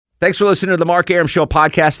Thanks for listening to the Mark Arum Show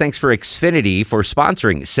podcast. Thanks for Xfinity for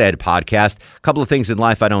sponsoring said podcast. A couple of things in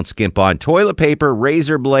life I don't skimp on. Toilet paper,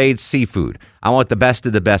 razor blades, seafood. I want the best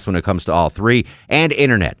of the best when it comes to all three. And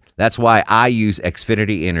internet. That's why I use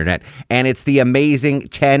Xfinity Internet. And it's the amazing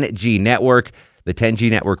 10G network. The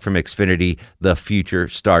 10G network from Xfinity. The future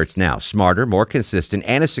starts now. Smarter, more consistent,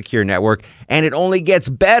 and a secure network. And it only gets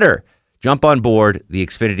better. Jump on board the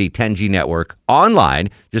Xfinity 10G network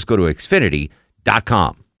online. Just go to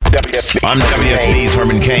Xfinity.com. I'm WSB's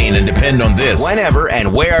Herman Cain, and depend on this. Whenever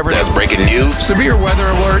and wherever there's breaking news, severe weather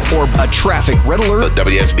alert, or a traffic red alert, the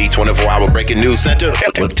WSB 24-hour breaking news center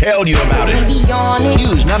will tell you about it.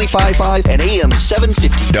 News 95.5 and AM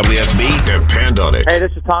 750. WSB, depend on it. Hey,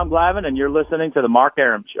 this is Tom Glavine, and you're listening to The Mark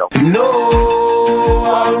Arum Show. No,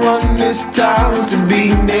 I run this town to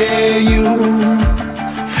be near you.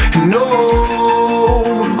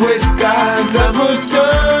 No gray skies ever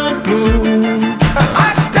turn blue.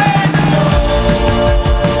 I stand alone.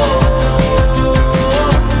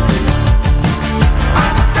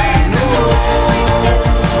 I stand alone.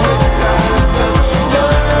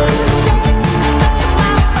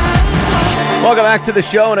 Welcome back to the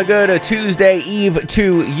show and a good Tuesday Eve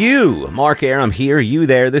to you. Mark Arum here, you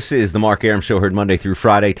there. This is the Mark Arum Show, heard Monday through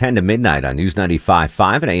Friday, 10 to midnight on News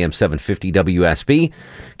 95.5 and AM 750 WSB.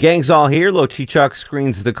 Gang's all here. Lochi Chuck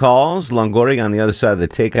screens the calls. Longoria on the other side of the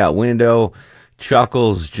takeout window.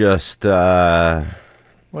 Chuckles just What'd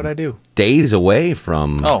I do? days away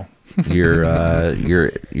from your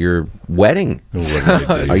wedding.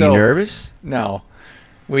 Are you nervous? No.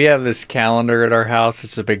 We have this calendar at our house.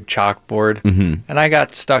 It's a big chalkboard. And I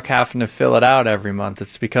got stuck having to fill it out every month.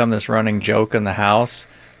 It's become this running joke in the house.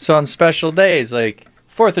 So on special days, like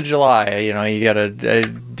 4th of July, you know, you got to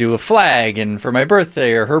do a flag. And for my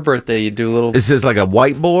birthday or her birthday, you do a little... Is this like a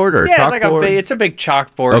whiteboard or a chalkboard? It's a big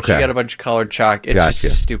chalkboard. Okay. She got a bunch of colored chalk. It's just a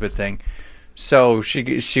stupid thing. So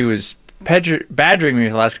she was badgering me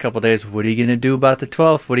the last couple of days. What are you going to do about the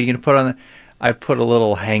 12th? What are you going to put on the... I put a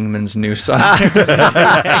little hangman's noose on there. She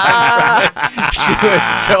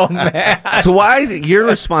was so mad. So why is it your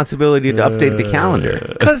responsibility to update the calendar?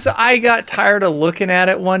 Because I got tired of looking at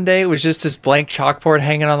it one day. It was just this blank chalkboard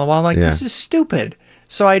hanging on the wall. I'm like, this is stupid.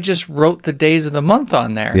 So I just wrote the days of the month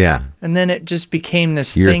on there. Yeah. And then it just became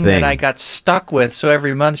this thing that I got stuck with. So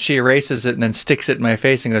every month she erases it and then sticks it in my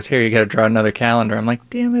face and goes, here, you got to draw another calendar. I'm like,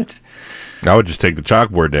 damn it. I would just take the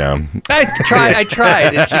chalkboard down. I tried,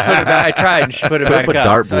 and she put it back. I tried, and she put it back up. Put up a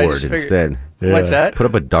dartboard instead. What's that? Put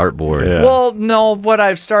up a dartboard. Yeah. Well, no, what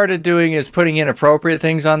I've started doing is putting inappropriate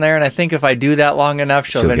things on there, and I think if I do that long enough,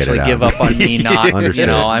 she'll eventually give up on me not, you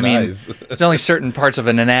know, I mean, there's only certain parts of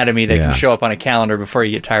an anatomy that can show up on a calendar before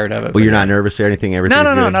you get tired of it. Well, you're not nervous or anything? No,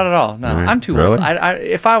 not at all. No, right. I'm too old.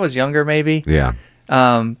 If I was younger, maybe. Yeah.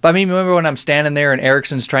 But I mean, remember when I'm standing there and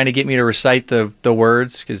Erickson's trying to get me to recite the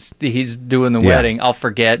words because he's doing the wedding, I'll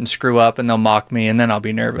forget and screw up and they'll mock me and then I'll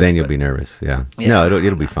be nervous. Then you'll be nervous, yeah. No,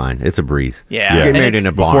 it'll be fine. It's a breeze. Yeah. Get married in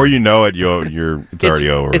a barn. Before you know it, it's already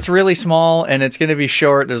over. It's really small and it's going to be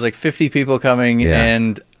short. There's like 50 people coming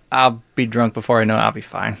and I'll be drunk before I know it. I'll be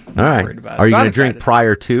fine. All right. Are you going to drink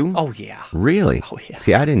prior to? Oh, yeah. Really? Oh, yeah.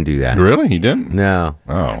 See, I didn't do that. Really? You didn't? No.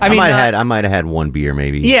 Oh. I might have had one beer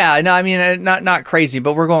maybe. Yeah, no, I mean, not crazy,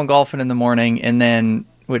 but we're going golfing in the morning and then,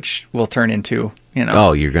 which will turn into, you know.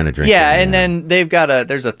 Oh, you're going to drink. Yeah, and then they've got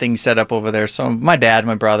there's a thing set up over there. So my dad,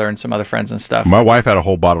 my brother, and some other friends and stuff. My wife had a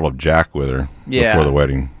whole bottle of Jack with her before the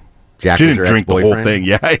wedding. Jack she didn't drink the whole thing.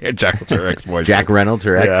 Yeah, Jack was her ex-boyfriend. Jack Reynolds,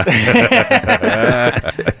 her ex.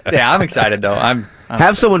 Yeah, I'm excited though. I'm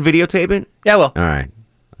have someone videotape it. Yeah, well. All right,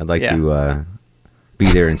 I'd like to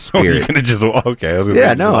be there in spirit. You're gonna just okay. I was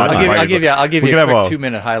gonna I'll give you a quick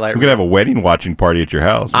 2-minute highlight. We could have a wedding watching party at your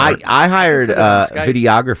house. I hired a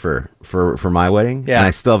videographer for my wedding, and I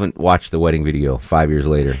still haven't watched the wedding video 5 years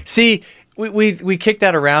later. See. We kicked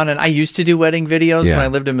that around, and I used to do wedding videos when I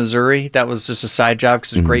lived in Missouri. That was just a side job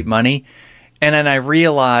because it was great money. And then I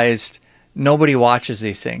realized nobody watches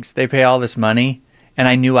these things. They pay all this money, and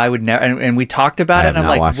I knew I would never. And we talked about it, and I'm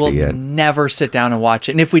like, we'll never sit down and watch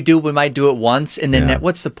it. And if we do, we might do it once, and then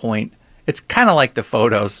what's the point? It's kind of like the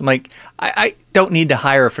photos. I'm like, I don't need to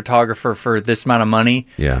hire a photographer for this amount of money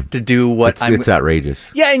to do what it's outrageous.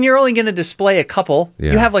 Yeah, and you're only going to display a couple.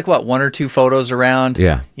 Yeah. You have like, 1 or 2 photos around.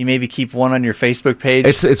 Yeah. You maybe keep one on your Facebook page.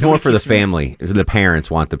 It's more for the family. The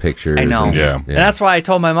parents want the pictures. I know. And that's why I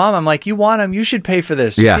told my mom, I'm like, you want them, you should pay for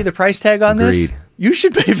this. You see the price tag on this? You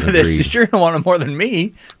should pay for this. You're going to want them more than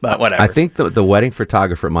me, but whatever. I think the wedding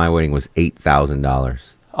photographer at my wedding was $8,000.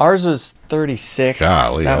 Ours was 36.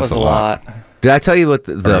 Golly, that was a lot. Did I tell you what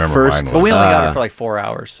the first? But we only got it for like 4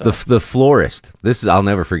 hours. So. The florist I'll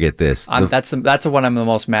never forget this. That's the one I'm the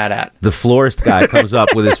most mad at. The florist guy comes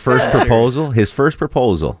up with his first proposal. His first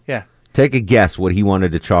proposal. Yeah. Take a guess what he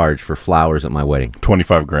wanted to charge for flowers at my wedding.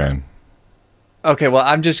 $25,000. Okay, well,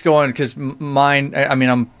 I'm just going because mine. I mean,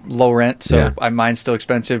 I'm low rent, so mine's still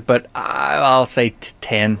expensive. But I'll say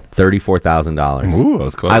 10. $34,000. Ooh, that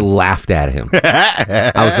was close. I laughed at him.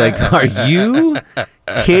 I was like, "Are you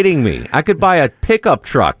kidding me? I could buy a pickup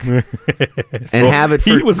truck and have it."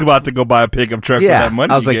 He was about to go buy a pickup truck with that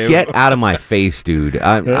money. I was like, gave "Get him. out of my face, dude!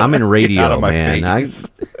 I'm in radio, out of my man." face.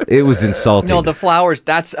 It was insulting. No, the flowers.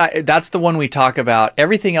 That's the one we talk about.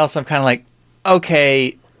 Everything else, I'm kind of like,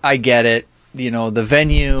 okay, I get it. You know, the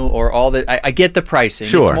venue or all that. I get the pricing.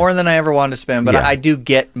 Sure. It's more than I ever wanted to spend, but Yeah. I do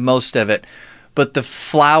get most of it. But the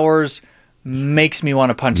flowers makes me want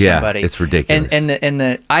to punch somebody. It's ridiculous.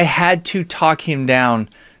 And I had to talk him down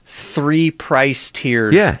 3 price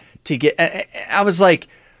tiers. Yeah. To get. I was like,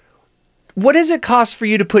 what does it cost for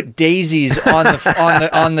you to put daisies on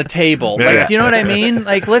on the table? Like, do you know what I mean?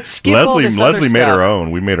 Like, let's skip all this other Leslie made stuff. her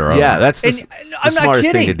own. We made our own. Yeah, that's the I'm not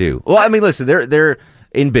smartest thing to kidding. do. Well, I mean, listen, they're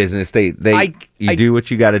in business. They do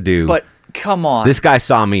what you got to do. But come on. This guy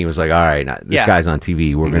saw me and was like, all right, this guy's on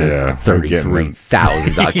TV. We're going to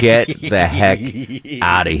 $33,000. Get the heck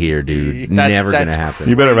out of here, dude. Never going to happen.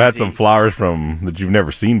 You better have had some flowers that you've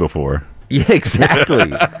never seen before. Yeah,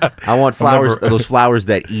 exactly. I want flowers, those flowers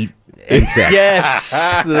that eat insects. Yes,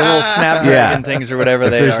 the little snapdragon things or whatever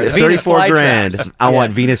they are. If Venus 34 grand, flytraps. I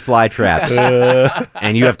want Yes. Venus flytraps,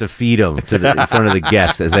 and you have to feed them in front of the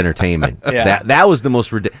guests as entertainment. Yeah. That was the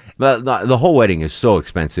most ridiculous. The whole wedding is so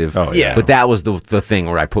expensive. Oh, yeah. But that was the thing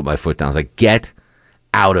where I put my foot down. I was like, get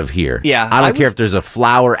out of here. Yeah, I don't I care was- if there's a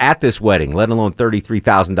flower at this wedding, let alone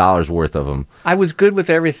 $33,000 worth of them. I was good with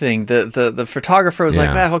everything. The photographer was like,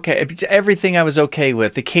 Yeah. man, okay. Everything I was okay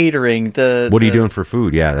with. The catering. What are you doing for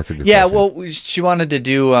food? Yeah, that's a good Yeah, question. well, she wanted to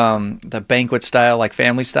do the banquet style, like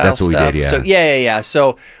family style That's what we stuff. did, yeah. So yeah.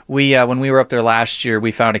 So we when we were up there last year,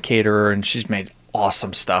 we found a caterer, and she's made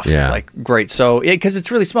awesome stuff. Yeah. Like great. So because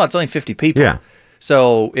it's really small, it's only 50 people. Yeah.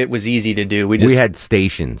 So it was easy to do. We had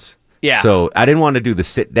stations. Yeah. So I didn't want to do the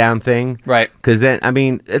sit down thing. Right. Because then, I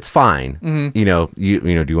mean, it's fine. Mm-hmm. You know,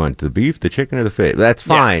 do you want the beef, the chicken, or the fish? That's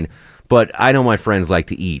fine. But I know my friends like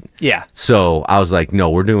to eat. Yeah. So I was like, no,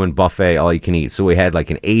 we're doing buffet, all you can eat. So we had like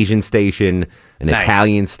an Asian station, an Nice.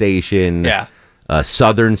 Italian station, Yeah. a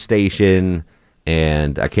Southern station,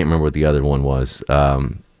 and I can't remember what the other one was.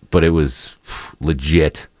 But it was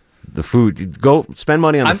legit. The food, go spend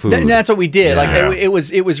money on the food. And that's what we did. Yeah. Like it was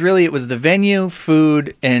the venue,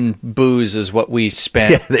 food, and booze is what we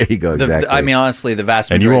spent. Yeah, there you go. Exactly. I mean, honestly, the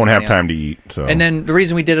vast And majority you won't of have money on- time to eat. So. And then the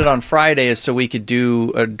reason we did it on Friday is so we could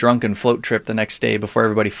do a drunken float trip the next day before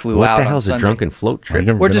everybody flew what out. the on hell's a Sunday. drunken float trip?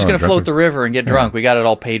 We're just gonna float the river and get drunk. We got it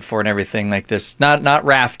all paid for and everything like this. Not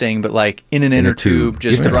rafting, but like in an In inner a tube.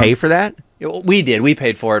 Just you have to drunk. pay for that? We did. We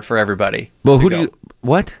paid for it for everybody. Well, to who go. do you?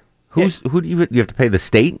 What? Who do you have to pay the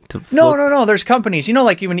state to? No, float? no. There's companies. You know,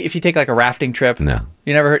 like even if you take like a rafting trip. No.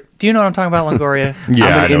 You never heard? Do you know what I'm talking about, Longoria? Yeah, I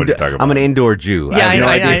know what I'm you're talking about. I'm an indoor Jew. Yeah, have no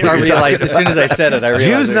I idea what you're realized talking as soon as I said it, I about. realized.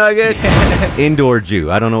 Jews it. nugget, indoor Jew.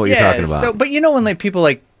 I don't know what you're talking about. So, but you know when like people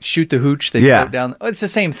like shoot the hooch, they Yeah. float down. It's the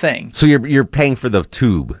same thing. So you're paying for the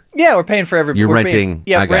tube. Yeah, we're paying for every. You're we're renting-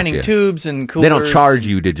 Paying, I got renting you. tubes and coolers. They don't charge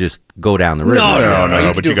you to just go down the river. No,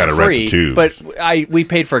 could but do you it gotta for rent free, the tubes. But we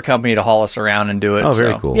paid for a company to haul us around and do it. Oh,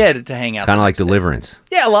 very so, cool. Yeah, to hang out. Kind the of like next day. Deliverance.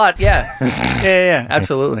 Yeah, a lot. Yeah, yeah,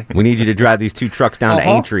 absolutely. We need you to drive these 2 trucks down to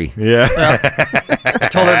Uh-huh. Aintree. Yeah. I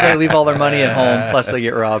told everybody to leave all their money at home, plus they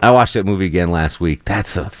get robbed. I watched that movie again last week.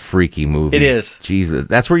 That's a freaky movie. It is. Jesus,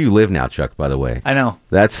 that's where you live now, Chuck. By the way, I know.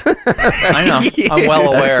 that's I know. I'm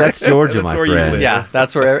well aware. that's Georgia, my where you friend. live. Yeah,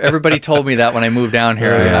 that's where everybody told me that when I moved down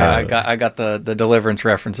here. Yeah. I got the Deliverance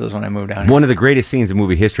references when I moved down here. One of the greatest scenes in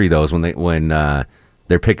movie history, though, is when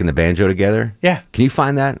they're picking the banjo together. Yeah. Can you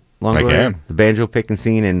find that? I can. The banjo picking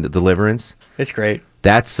scene in Deliverance. It's great.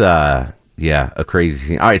 That's a crazy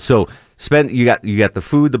scene. All right, so you got the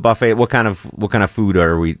food, the buffet. What kind of food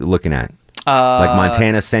are we looking at? Like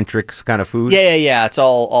Montana centric kind of food. Yeah. It's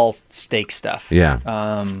all steak stuff.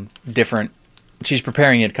 Yeah. Different. She's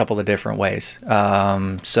preparing it a couple of different ways.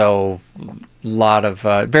 So a lot of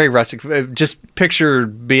very rustic. Just picture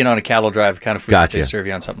being on a cattle drive kind of food that Gotcha. they serve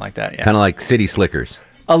you on something like that. Yeah. Kind of like City Slickers.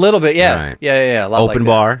 A little bit. Yeah. Right. Yeah. A lot like Open that.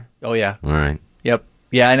 bar. Oh yeah. All right. Yep.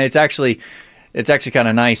 Yeah, and it's actually kind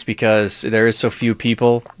of nice because there is so few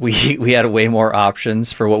people. We had way more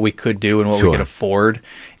options for what we could do and what Sure. we could afford.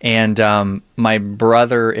 And my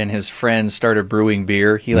brother and his friends started brewing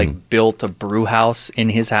beer. He built a brew house in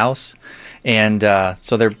his house, and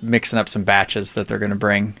so they're mixing up some batches that they're going to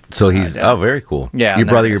bring. So he's down. very cool. Yeah, Your and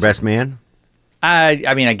brother, they're your best man.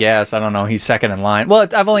 I mean, I guess I don't know. He's second in line. Well,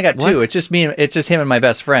 I've only got two. What? It's just me. It's just him and my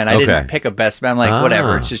best friend. I Okay. didn't pick a best man. I'm like,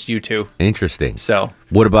 whatever. It's just you two. Interesting. So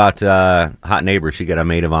What about Hot Neighbor? She got a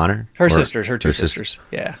maid of honor? her Or- sisters, her two her sisters.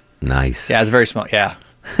 Yeah, Nice. yeah. It's very small. Yeah,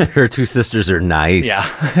 Her two sisters are nice. yeah,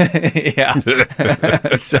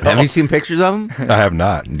 yeah. So Have you seen pictures of them? I have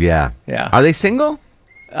not. Yeah. Yeah. Are they single?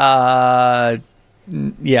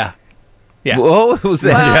 Yeah. Yeah. What was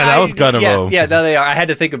that? Yeah, that was kind of yes, a- yeah, no, they are. I had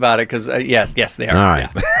to think about it because yes, they are. All right.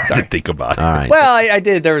 Yeah. I Sorry. did think about it. All right. Well, I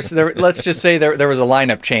did. Let's just say there was a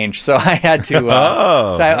lineup change, so I had to. So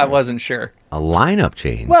I wasn't sure. A lineup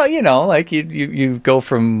change. Well, like you go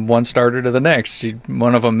from one starter to the next.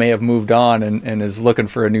 One of them may have moved on and is looking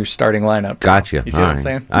for a new starting lineup. So, Gotcha. You see All what I'm right.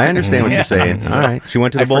 saying? I understand what Yeah. you're saying. So, All right. She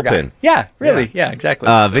went to the I forgot. bullpen. Yeah, really. Yeah, exactly.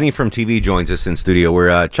 Vinny from TV joins us in studio.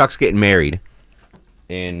 Where Chuck's getting married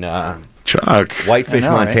in Chuck, Whitefish, I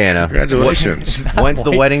know, right? Montana. congratulations. When's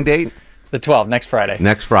the wedding date? The 12th, next Friday.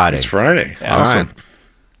 Next Friday. It's Friday. Yeah. Awesome. All right.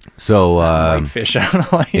 So Whitefish. I don't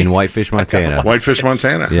know. why in you Whitefish, suck up. Montana. Whitefish,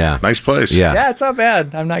 Montana. Yeah. Nice place. Yeah. Yeah, it's not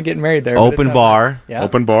bad. I'm not getting married there. but it's Open not bar. bad. Yeah.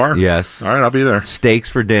 Open bar? Yes. All right, I'll be there. Steaks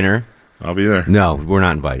for dinner. I'll be there. No, we're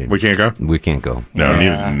not invited. We can't go? We can't go. No,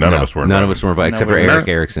 none of us were. None of us were invited except for Nobody. Eric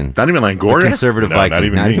Erickson. Not even Longoria? Conservative No,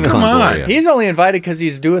 Viking. not even me. Come on. Longoria. He's only invited because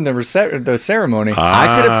he's doing the ceremony.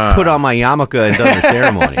 I could have put on my yarmulke and done the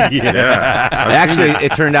ceremony. Yeah. Actually,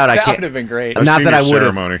 it turned out I That can't. would have been great. I've Not seen that I your would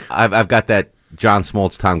ceremony. have. I've got that John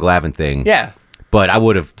Smoltz, Tom Glavine thing. Yeah. But I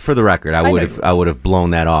would have, for the record, I know would you have. I would have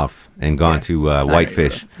blown that off and gone to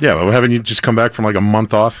Whitefish. Yeah, well, haven't you just come back from like a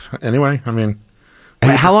month off anyway? I mean,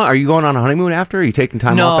 And how long are you going on a honeymoon after? Are you taking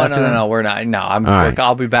time off after that? No. We're not. No, All right.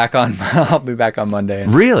 I'll be back on. I'll be back on Monday.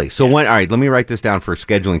 Really? So when? All right, let me write this down for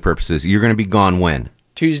scheduling purposes. You're going to be gone when?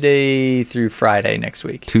 Tuesday through Friday next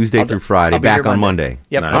week. Tuesday through Friday. I'll be Back here on Monday.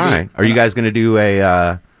 Yep. Nice. All right. Are you guys going to do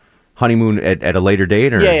a honeymoon at a later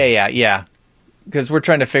date or Yeah. Because we're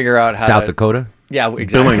trying to figure out how South to, Dakota? Yeah, exactly.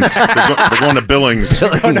 Billings. They're going to Billings.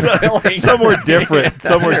 Somewhere different.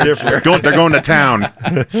 Somewhere different. They're going to town.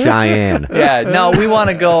 Cheyenne. Yeah, no, we want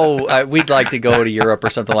to go. We'd like to go to Europe or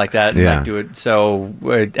something like that and Yeah. like do it. So,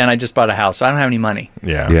 and I just bought a house, so I don't have any money.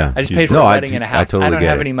 Yeah. Yeah. I just paid for a wedding and a house. I totally don't get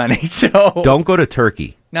have it. any money, so Don't go to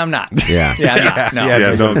Turkey. No, I'm not. Yeah. Yeah, no.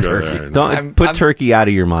 Yeah, don't go there. Don't put Turkey out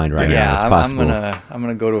of your mind right now. Yeah, It's I'm possible.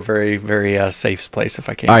 gonna go to a very very safe place if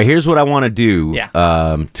I can. All right, here's what I want to do Yeah.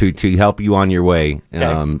 to help you on your way.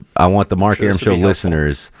 Okay. I want the Mark Sure, Aram this would Show be helpful.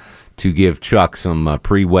 listeners to give Chuck some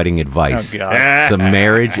pre-wedding advice, Oh, God. some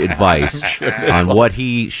marriage advice on what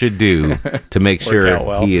he should do to make sure out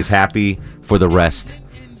well. he is happy for the rest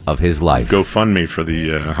of his life. Go fund me for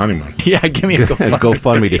the honeymoon. Yeah, give me a GoFundMe.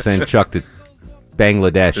 GoFundMe to send Chuck to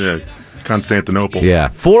Bangladesh. Yeah, Constantinople. Yeah.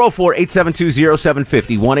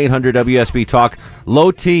 404-872-0750, 1-800-WSB Talk.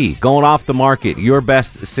 Low T, going off the market. Your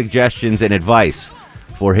best suggestions and advice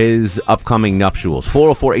for his upcoming nuptials.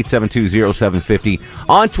 404-872-0750.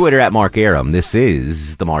 On Twitter at Mark Aram. This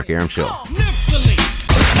is The Mark Aram Show.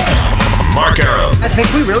 Mark Aram. I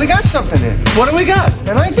think we really got something in. What do we got?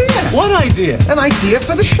 An idea. What idea? An idea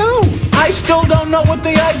for the show. I still don't know what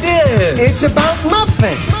the idea is. It's about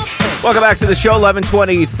nothing. Welcome back to the show,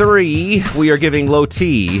 1123. We are giving Low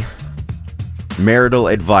T marital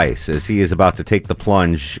advice as he is about to take the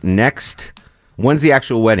plunge next. When's the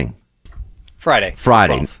actual wedding? Friday.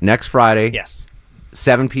 Friday. 12th. Next Friday. Yes.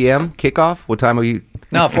 7 p.m. kickoff? What time are you?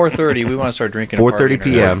 No, 4:30. We want to start drinking. 4:30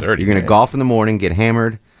 p.m. 4:30, You're going to golf in the morning, get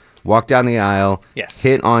hammered, walk down the aisle, Yes.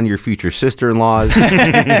 hit on your future sister-in-laws,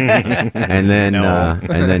 and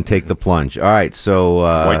then take the plunge. All right, so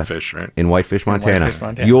Whitefish, right? in Whitefish, Montana. Whitefish,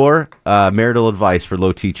 Montana. Your marital advice for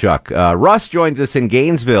Low T Chuck. Russ joins us in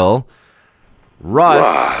Gainesville.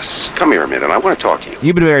 Russ, Come here a minute. I want to talk to you.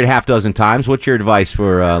 you've been married half dozen times. What's your advice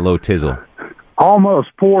for Low Tizzle? Almost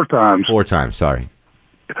 4 times. 4 times, sorry.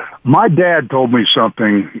 My dad told me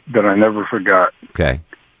something that I never forgot. Okay.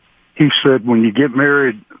 He said, when you get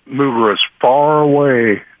married, move her as far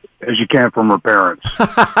away as you can from her parents.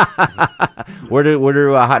 Where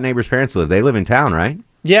do Hot Neighbor's parents live? They live in town, right?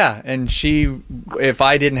 Yeah, and if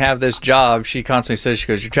I didn't have this job, she constantly says, she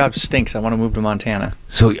goes, your job stinks. I want to move to Montana.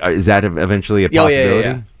 So is that eventually a Oh,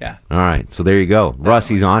 possibility? yeah. All right, so there you go. Russ,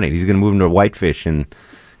 he's on it. He's going to move into Whitefish and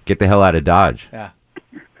get the hell out of Dodge. Yeah.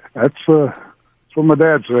 That's what my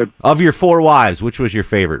dad said. Of your 4 wives, which was your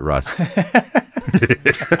favorite, Russ?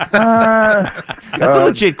 That's a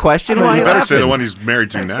legit question. Why are You you better say the laughing? one he's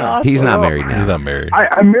married to now. He's not married He's now. not married.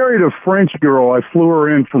 I married a French girl. I flew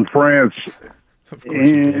her in from France.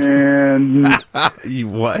 And You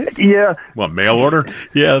what? yeah, What, mail order?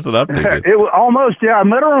 Yeah, that's what I'm thinking. it was almost, I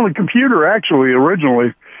met her on the computer actually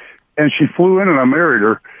originally, and she flew in and I married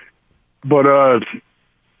her. But,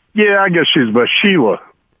 yeah, I guess she's about Sheila.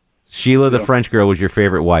 Sheila, the French girl, was your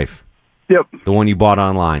favorite wife. Yep. The one you bought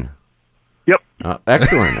online. Yep.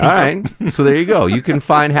 Excellent. All right. So there you go. You can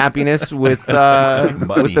find happiness with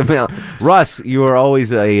the mail. Russ, you are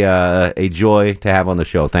always a joy to have on the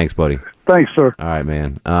show. Thanks, buddy. Thanks, sir. All right,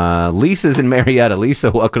 man. Lisa's in Marietta.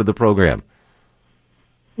 Lisa, welcome to the program.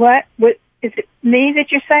 What is it me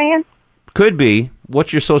that you're saying? Could be.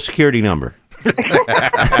 What's your Social Security number?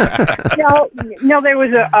 No, there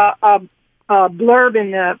was a blurb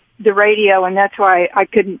in the radio, and that's why I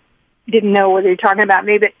didn't know whether you're talking about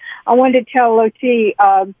me. But I wanted to tell Loti,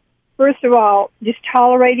 first of all, just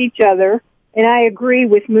tolerate each other. And I agree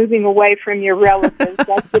with moving away from your relatives.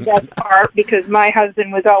 That's the best part, because my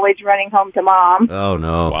husband was always running home to mom. Oh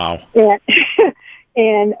no! Wow.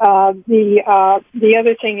 And the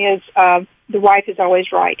other thing is the wife is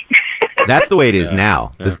always right. That's the way it is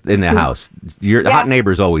now in the house. Your hot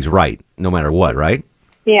neighbor's always right, no matter what, right?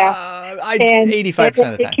 Yeah, 85% of the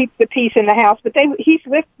time. It keeps the peace in the house. But he's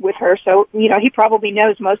lived with her, so he probably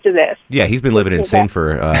knows most of this. Yeah, he's been living in sin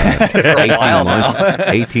for 18 months.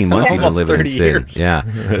 18 months he's been living in sin. Years. Yeah.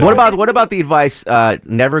 What about the advice?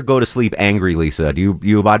 Never go to sleep angry, Lisa. Do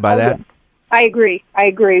you abide by that? I agree.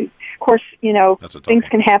 Of course, things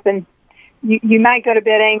can happen. You might go to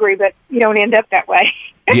bed angry, but you don't end up that way.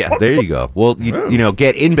 Yeah, there you go. Well,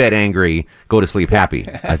 get in bed angry, go to sleep happy,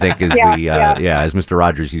 I think is as Mr.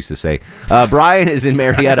 Rogers used to say. Brian is in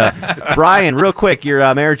Marietta. Brian, real quick, your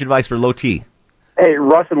marriage advice for Loti. Hey,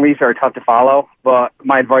 Russ and Lisa are tough to follow, but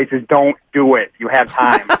my advice is don't do it. You have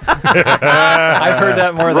time. I've heard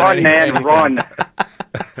that more than anything. Run, man,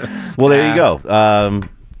 run. Well, there you go.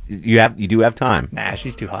 You do have time. Nah,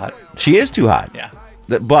 she's too hot. She is too hot. Yeah.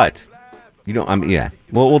 But you don't.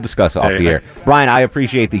 We'll discuss off the air. Brian, I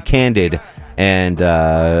appreciate the candid and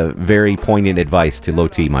very poignant advice to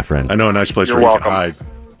Loti, my friend. I know a nice place You're where welcome. you can hide.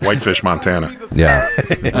 Whitefish, Montana. Yeah.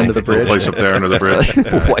 Under the bridge. Place up there under the bridge.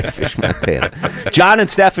 Whitefish, Montana. John and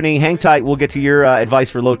Stephanie, hang tight. We'll get to your advice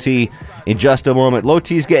for Loti in just a moment.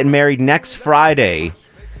 Loti's getting married next Friday.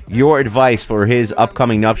 Your advice for his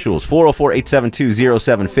upcoming nuptials,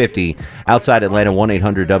 404-872-0750. Outside Atlanta,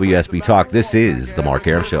 1-800-WSB-TALK. This is The Mark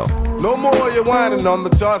Arum Show. No more you whining on the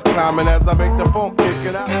charts climbing as I make the phone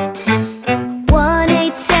kicking out.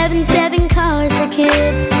 1-877 Cars for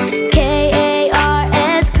Kids.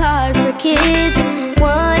 KARS Cars for Kids.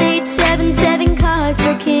 1-877 Cars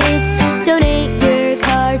for Kids. Donate your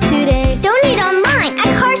car today. Donate online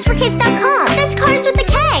at carsforkids.com. That's cars with a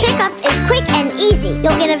K. Pickup is quick and easy.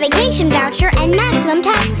 You'll get a vacation voucher and maximum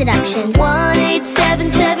tax deduction.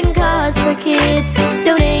 1-877 Cars for Kids.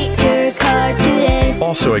 Donate your car today.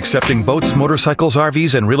 Also accepting boats, motorcycles,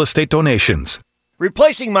 RVs, and real estate donations.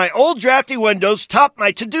 Replacing my old drafty windows topped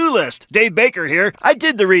my to-do list. Dave Baker here. I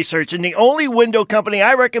did the research, and the only window company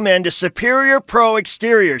I recommend is Superior Pro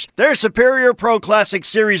Exteriors. Their Superior Pro Classic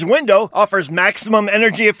Series window offers maximum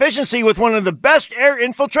energy efficiency with one of the best air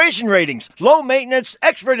infiltration ratings, low maintenance,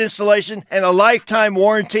 expert installation, and a lifetime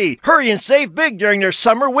warranty. Hurry and save big during their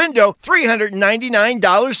summer window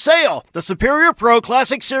 $399 sale. The Superior Pro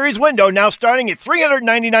Classic Series window now starting at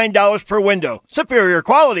 $399 per window. Superior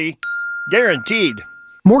quality guaranteed.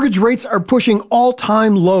 Mortgage rates are pushing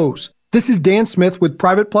all-time lows. This is Dan Smith with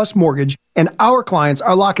Private Plus Mortgage, and our clients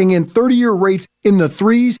are locking in 30-year rates in the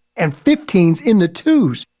 3s and 15s in the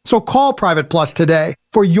 2s. So call Private Plus today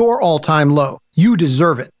for your all-time low. You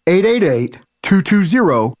deserve it.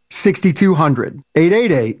 888-220-6200.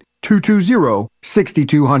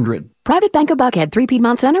 888-220-6200. Private Bank of Buckhead, 3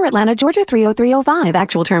 Piedmont Center, Atlanta, Georgia, 30305.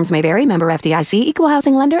 Actual terms may vary. Member FDIC, Equal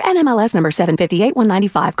Housing Lender, NMLS number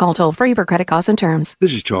 758195. Call toll free for credit costs and terms.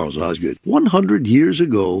 This is Charles Osgood. 100 years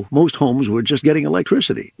ago, most homes were just getting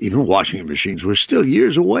electricity. Even washing machines were still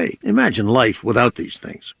years away. Imagine life without these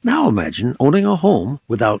things. Now imagine owning a home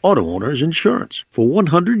without auto owner's insurance. For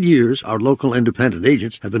 100 years, our local independent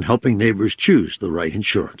agents have been helping neighbors choose the right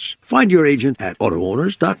insurance. Find your agent at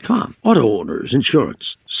autoowners.com. Auto Owners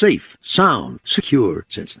Insurance. Safe, sound, secure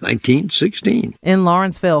since 1916. In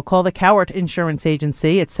Lawrenceville, call the Cowart Insurance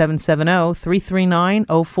Agency at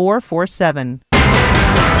 770-339-0447.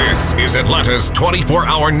 This is Atlanta's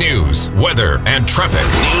 24-hour news, weather, and traffic.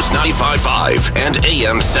 News 95.5 and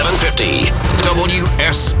AM 750.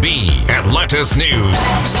 WSB. Atlanta's news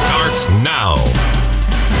starts now.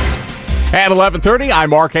 At 11:30,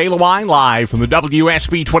 I'm Mark Alewine, live from the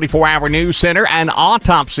WSB 24-Hour News Center. An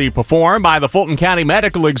autopsy performed by the Fulton County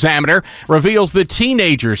Medical Examiner reveals the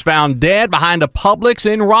teenagers found dead behind a Publix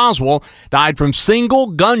in Roswell died from single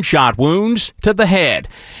gunshot wounds to the head.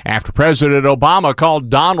 After President Obama called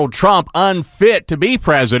Donald Trump unfit to be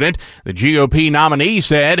president, the GOP nominee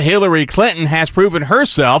said Hillary Clinton has proven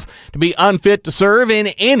herself to be unfit to serve in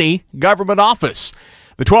any government office.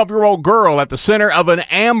 The 12-year-old girl at the center of an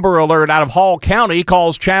Amber Alert out of Hall County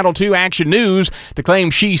calls Channel 2 Action News to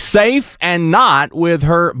claim she's safe and not with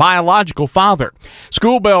her biological father.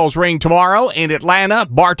 School bells ring tomorrow in Atlanta,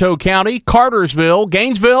 Bartow County, Cartersville,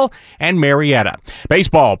 Gainesville, and Marietta.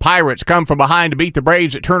 Baseball, Pirates come from behind to beat the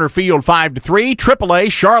Braves at Turner Field 5-3.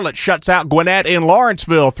 AAA, Charlotte shuts out Gwinnett in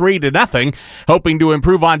Lawrenceville 3-0. Hoping to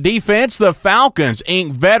improve on defense, the Falcons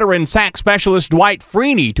ink veteran sack specialist Dwight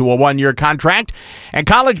Freeney to a one-year contract.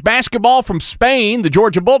 And college basketball from Spain, the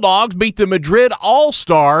Georgia Bulldogs beat the Madrid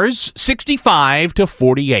All-Stars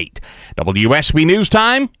 65-48. WSB News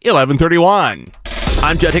Time, 11:31.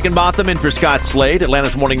 I'm Jed Higginbotham in for Scott Slade.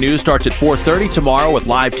 Atlanta's Morning News starts at 4:30 tomorrow with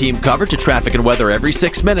live team coverage of traffic and weather every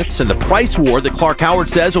 6 minutes. And the price war that Clark Howard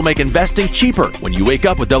says will make investing cheaper when you wake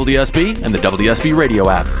up with WSB and the WSB radio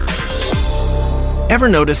app. Ever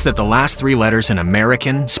notice that the last three letters in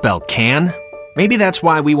American spell can? Maybe that's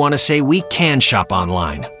why we want to say we can shop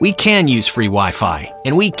online, we can use free Wi-Fi,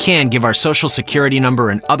 and we can give our social security number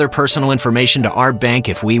and other personal information to our bank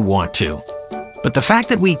if we want to. But the fact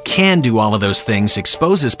that we can do all of those things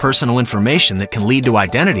exposes personal information that can lead to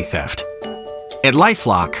identity theft. At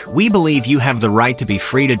LifeLock, we believe you have the right to be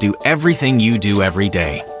free to do everything you do every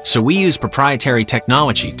day. So we use proprietary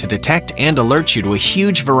technology to detect and alert you to a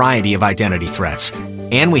huge variety of identity threats.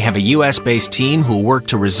 And we have a US-based team who work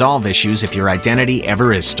to resolve issues if your identity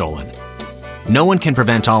ever is stolen. No one can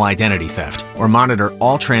prevent all identity theft or monitor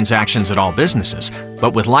all transactions at all businesses,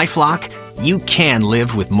 but with LifeLock, you can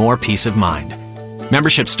live with more peace of mind.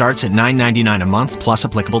 Membership starts at $9.99 a month plus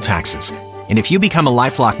applicable taxes. And if you become a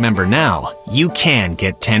LifeLock member now, you can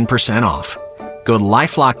get 10% off. Go to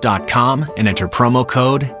LifeLock.com and enter promo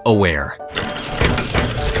code AWARE.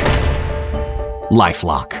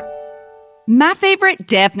 LifeLock. My favorite,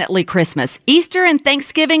 definitely Christmas. Easter and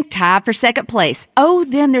Thanksgiving tied for second place. Oh,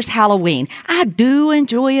 then there's Halloween. I do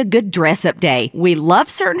enjoy a good dress-up day. We love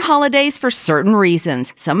certain holidays for certain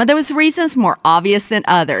reasons. Some of those reasons more obvious than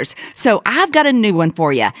others. So I've got a new one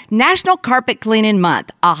for you. National Carpet Cleaning Month.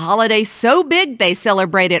 A holiday so big they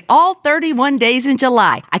celebrate it all 31 days in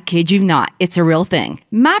July. I kid you not. It's a real thing.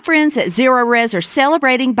 My friends at Zero Res are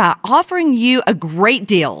celebrating by offering you a great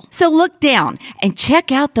deal. So look down and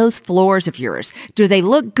check out those floors of yours. Do they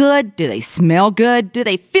look good? Do they smell good? Do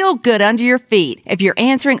they feel good under your feet? If you're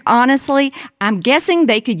answering honestly, I'm guessing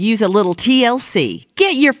they could use a little TLC.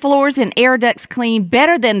 Get your floors and air ducts clean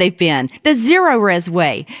better than they've been. The Zero Res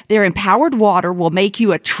way. Their empowered water will make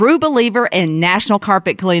you a true believer in National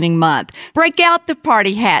Carpet Cleaning Month. Break out the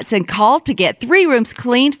party hats and call to get 3 rooms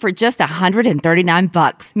cleaned for just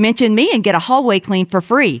 $139. Mention me and get a hallway clean for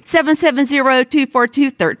free.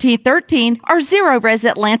 770-242-1313 or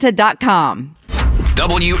ZeroResAtlanta.com.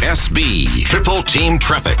 WSB Triple Team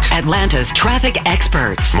Traffic. Atlanta's traffic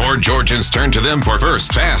experts. More Georgians turn to them for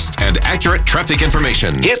first, fast, and accurate traffic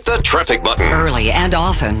information. Hit the traffic button. Early and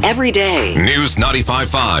often, every day. News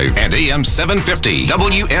 95.5 and AM 750.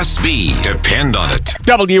 WSB. Depend on it.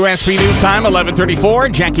 WSB News Time,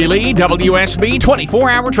 11:34. Jackie Lee, WSB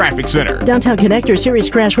 24-Hour Traffic Center. Downtown Connector, serious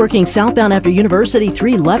crash working southbound after University.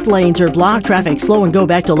 3 left lanes are blocked. Traffic slow and go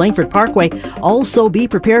back to Langford Parkway. Also be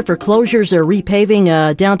prepared for closures or repaving.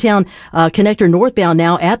 Downtown Connector northbound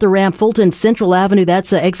now at the ramp, Fulton Central Avenue.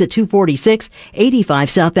 That's exit 246. 85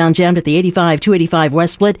 southbound jammed at the 85, 285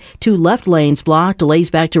 west split. 2 left lanes blocked. Delays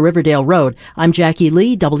back to Riverdale Road. I'm Jackie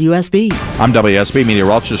Lee, WSB. I'm WSB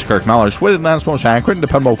meteorologist Kirk Mellers with Atlanta's most accurate and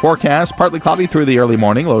dependable forecast. Partly cloudy through the early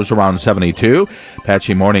morning, lows around 72.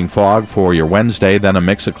 Patchy morning fog for your Wednesday, then a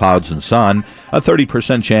mix of clouds and sun. A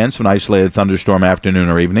 30% chance of an isolated thunderstorm afternoon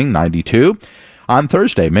or evening, 92. On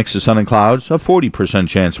Thursday, mix of sun and clouds, a 40%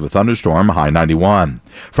 chance of a thunderstorm, high 91.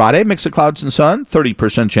 Friday, mix of clouds and sun,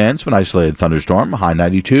 30% chance of an isolated thunderstorm, high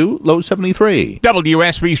 92, low 73.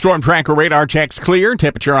 WSB Storm Tracker radar checks clear.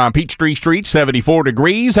 Temperature on Peachtree Street, 74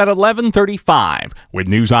 degrees at 11:35. With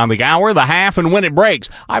news on the hour, the half, and when it breaks,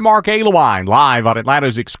 I'm Mark Alewine, live on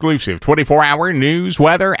Atlanta's exclusive 24-hour news,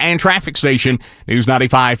 weather, and traffic station, News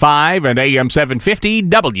 95.5 and AM 750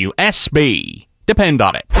 WSB. Depend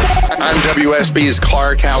on it. I'm WSB's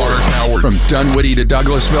Clark Howard. From Dunwoody to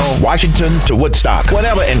Douglasville, Washington to Woodstock,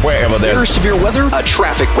 whenever and wherever there's severe weather, a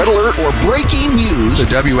traffic red alert, or breaking news, the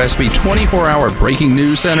WSB 24-hour breaking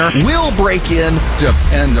news center will break in.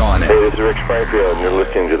 Depend on it. Hey, this is Rick Springfield, and you're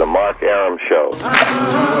listening to the Mark Aram Show.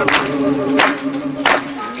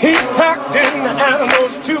 He packed in the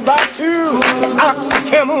animals 2 by 2, an ox, a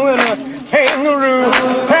camel, and a kangaroo.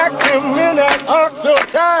 Packed him in that ox so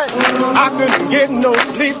tight, I couldn't get no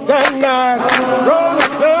sleep that night. Rolling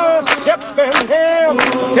Stones, Shep and Ham,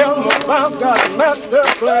 tell them about that master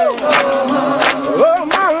plan. Oh,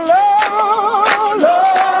 my Lord, Lord, Lord.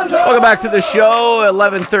 Welcome back to the show,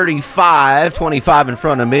 11:35, 25 in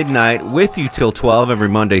front of midnight, with you till 12 every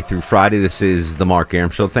Monday through Friday. This is the Mark Aram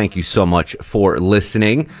Show. Thank you so much for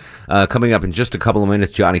listening. Coming up in just a couple of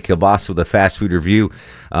minutes, Johnny Kilbasa with a fast food review.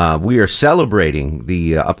 We are celebrating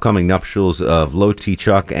the upcoming nuptials of Low T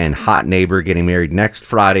Chuck and Hot Neighbor getting married next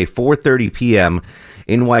Friday, 4:30 p.m.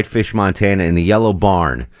 in Whitefish, Montana, in the Yellow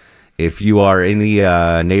Barn. If you are in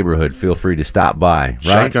the neighborhood, feel free to stop by.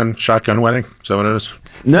 Right? Shotgun wedding? Is that what it is?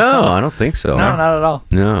 No, I don't think so. No, not at all.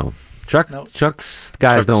 No. Chuck's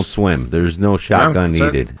guys don't swim. There's no shotgun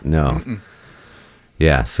needed. No. Mm-mm.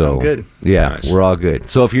 Yeah, so good. Yeah, nice. We're all good.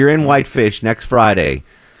 So if you're in Whitefish next Friday,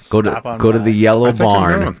 go to the Yellow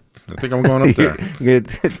Barn. I think I'm going up there.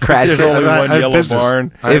 Crash There's only one Yellow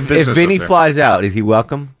Barn. If Vinny flies out, is he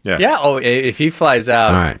welcome? Yeah. Oh, if he flies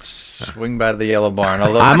out, all right. Swing by the Yellow Barn.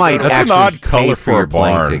 I might That's actually an odd color pay for your a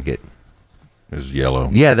plane barn. ticket. Is yellow.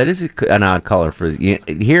 Yeah, that is an odd color for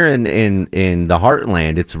here in the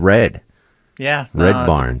Heartland. It's red. Yeah, red it's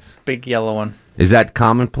barns. a big yellow one. Is that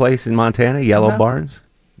commonplace in Montana? Yellow barns?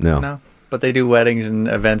 No. But they do weddings and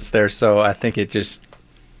events there, so I think it just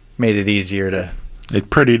made it easier to. It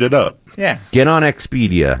prettied it up. Yeah. Get on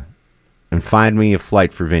Expedia and find me a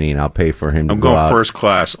flight for Vinny, and I'll pay for him to I'm go going out. first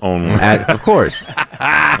class only. Of course.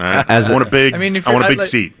 I want a big. I want a big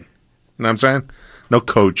seat. You know what I'm saying? No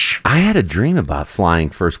coach. I had a dream about flying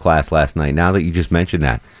first class last night. Now that you just mentioned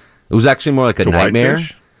that, it was actually more like a nightmare.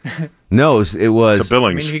 No, it was to Billings.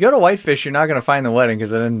 I mean, if you go to Whitefish, you're not going to find the wedding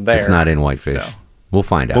because it isn't there. It's not in Whitefish. So. We'll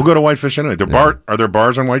find out. We'll go to Whitefish anyway. Are there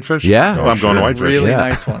bars on Whitefish? Yeah. Well, I'm going to Whitefish. Really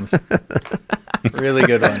nice ones. Really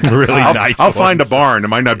good ones. I'll find a barn. It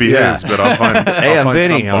might not be his, but I'll find. Hey, I'm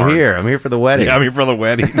Vinny. I'm here. I'm here for the wedding. Yeah, I'm here for the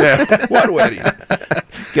wedding. What wedding?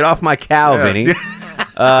 Get off my cow, Vinny.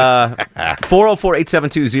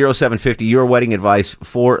 404-872-0750. Your wedding advice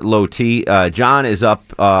for Low T. John is up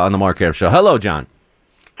on the Mark Aram Show. Hello, John.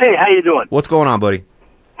 Hey, how you doing? What's going on, buddy?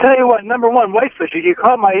 Tell you what, number one, Whitefish, you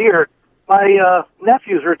caught my ear. My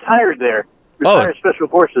nephew's retired there. Retired Special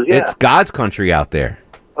Forces, yeah. It's God's country out there.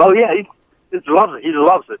 Oh, yeah, he just loves it. He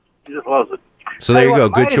loves it. He just loves it. So there you go.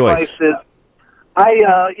 Good choice. Is,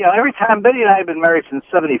 every time, Betty and I have been married since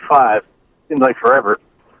 75. Seems like forever.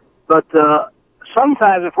 But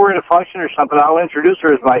sometimes if we're in a function or something, I'll introduce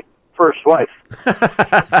her as my first wife.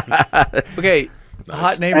 Okay.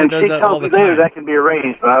 Hot Neighbor does that all the time. And she tells me later that can be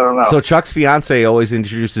arranged, but I don't know. So Chuck's fiance always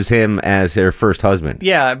introduces him as her first husband.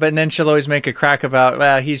 Yeah, but then she'll always make a crack about,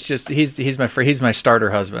 well, he's my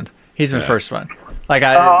starter husband. He's my first one. Like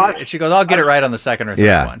she goes, I'll get it right on the second or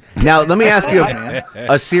third one. Now let me ask you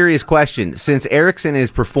a serious question. Since Erickson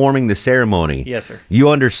is performing the ceremony, yes, sir. You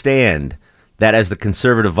understand that as the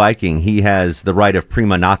conservative Viking, he has the right of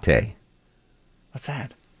prima nocte. What's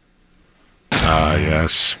that?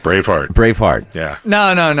 Yes. Braveheart. Yeah.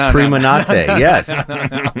 No. Prima nocte, yes.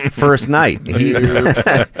 First night.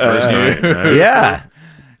 First night. Yeah.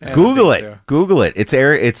 Google it. So. Google it.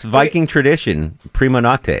 It's Viking tradition, prima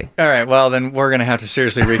nocte. All right. Well, then we're going to have to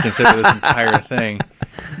seriously reconsider this entire thing.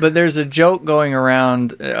 But there's a joke going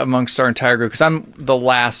around amongst our entire group because I'm the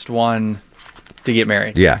last one to get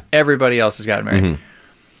married. Yeah. Everybody else has gotten married. Mm-hmm.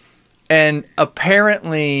 And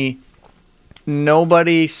apparently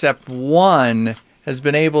nobody except one has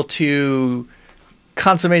been able to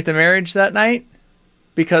consummate the marriage that night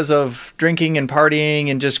because of drinking and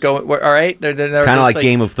partying and just going, all right? They're kind of like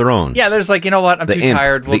Game of Thrones. Yeah, they're just like, you know what? I'm too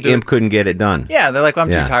tired. The imp couldn't get it done. Yeah, they're like, well,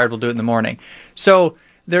 I'm too tired. We'll do it in the morning. So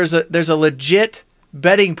there's a legit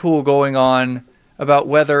betting pool going on about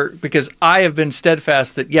whether, because I have been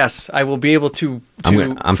steadfast that, yes, I will be able to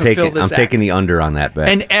fulfill this act. I'm taking the under on that bet.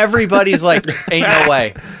 And everybody's like, ain't no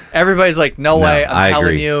way. Everybody's like, no way. I'm telling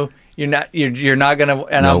agree. you, you're not gonna.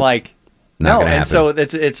 And I'm like, Not gonna and happen. so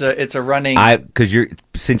it's a running. Because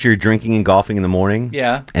since you're drinking and golfing in the morning,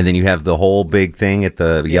 Yeah. and then you have the whole big thing at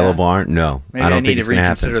the Yellow Barn. No, Maybe I don't need think to it's going to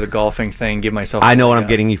reconsider happen. the golfing thing. Give myself. I a know what leg I'm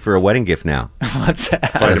getting you for a wedding gift now. What's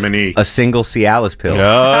that? Vitamin E. A single Cialis pill. Oh,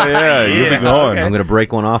 yeah, you'll be going. I'm going to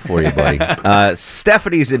break one off for you, buddy.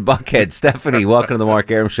 Stephanie's in Buckhead. Stephanie, welcome to the Mark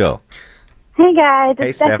Arum Show. Hey guys, Hey,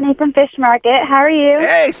 it's Stephanie Steph. from Fish Market. How are you?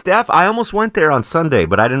 Hey, Steph. I almost went there on Sunday,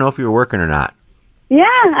 but I didn't know if you were working or not. Yeah,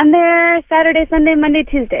 I'm there Saturday, Sunday, Monday,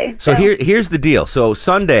 Tuesday. So here's the deal. So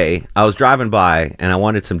Sunday, I was driving by, and I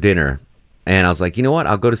wanted some dinner, and I was like, you know what?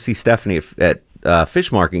 I'll go to see Stephanie at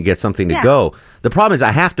Fish Market and get something to Yeah. go. The problem is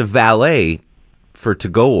I have to valet for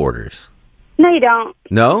to-go orders. No, you don't.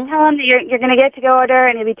 No? Tell them that you're going to get a to-go order,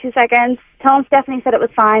 and it'll be 2 seconds. Tell them Stephanie said it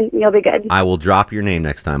was fine, and you'll be good. I will drop your name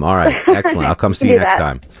next time. All right. Excellent. I'll come see Do you next that.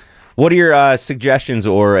 time. What are your suggestions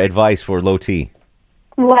or advice for low T?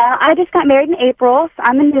 Well, I just got married in April, so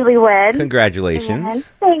I'm a newlywed. Congratulations. And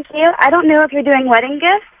thank you. I don't know if you're doing wedding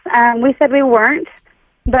gifts. We said we weren't,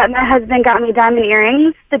 but my husband got me diamond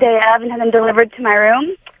earrings the day of and had them delivered to my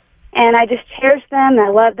room. And I just cherish them, and I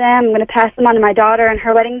love them. I'm going to pass them on to my daughter on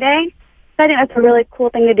her wedding day. So I think that's a really cool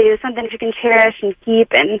thing to do, something that you can cherish and keep,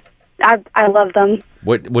 and I love them.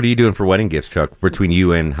 What are you doing for wedding gifts, Chuck, between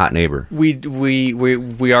you and Hot Neighbor? We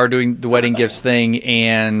are doing the wedding gifts thing,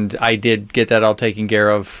 and I did get that all taken care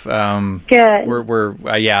of. Good.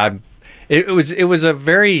 It was a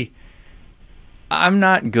very. I'm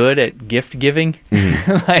not good at gift giving.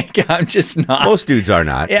 Like I'm just not. Most dudes are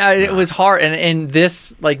not. Yeah, it was hard, and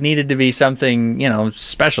this like needed to be something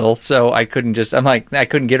special. So I couldn't just. I'm like I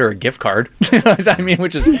couldn't get her a gift card. I mean,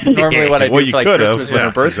 which is normally what I do for like Christmas and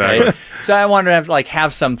her birthday. Exactly. So I wanted to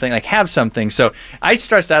have something. So I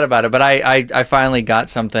stressed out about it, but I finally got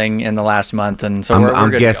something in the last month, and so we're I'm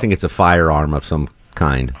good guessing it's a firearm of some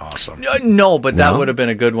kind. Awesome. No, but that No? would have been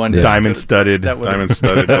a good one. Yeah. Diamond studded. That would've- Diamond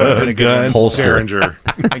studded that would've been a good gun. one. Holster. Derringer.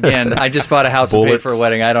 Again, I just bought a house and paid Bullets. for a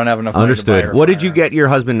wedding. I don't have enough money to buy Understood. her What a did you get your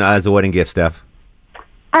husband as a wedding gift, Steph?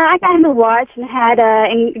 I got him a watch and had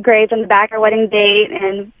engraved on the back our wedding date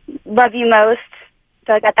and love you most.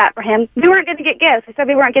 So I got that for him. We weren't going to get gifts. We said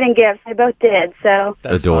we weren't getting gifts. We both did. So That's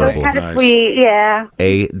it was adorable. kind of Nice. sweet. Yeah.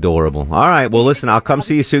 Adorable. All right. Well, listen, I'll come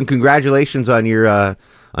see you soon. Congratulations on your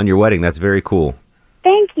wedding. That's very cool.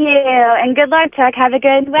 Thank you. And good luck, Chuck. Have a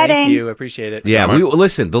good wedding. Thank you. I appreciate it. Yeah, we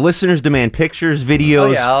listen. The listeners demand pictures, videos.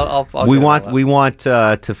 Oh, yeah, I'll we get want all that. we want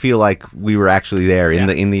to feel like we were actually there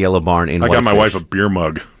in the Yellow Barn in I got my Whitefish. wife a beer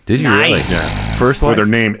mug. Did you Nice. really? Yeah. First one. With her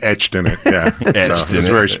name etched in it. Yeah. Etched so in it's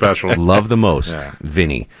it. very special. Love the most, Yeah.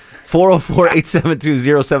 Vinny.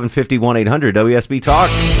 404-872-0750 1-800 WSB Talk.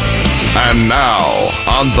 And now,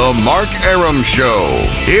 on the Mark Arum Show,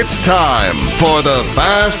 it's time for the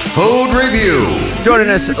Fast Food Review. Joining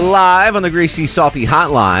us live on the Greasy Salty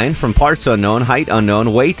Hotline from parts unknown, height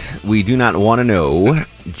unknown, weight we do not want to know,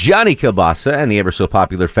 Johnny Kilbasa and the ever so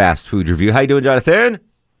popular Fast Food Review. How you doing, Jonathan?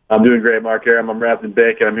 I'm doing great, Mark Arum. I'm wrapped in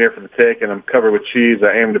bacon. I'm here for the take, and I'm covered with cheese.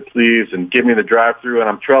 I aim to please, and give me the drive-through, and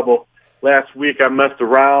I'm trouble. Last week, I messed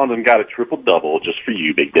around and got a triple-double just for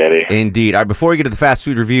you, Big Daddy. Indeed. All right, before we get to the Fast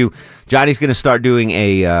Food Review, Johnny's going to start doing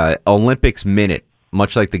a Olympics minute,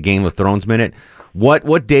 much like the Game of Thrones minute.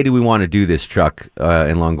 What day do we want to do this, Chuck,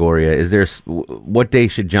 in Longoria? Is there what day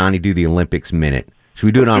should Johnny do the Olympics minute? Should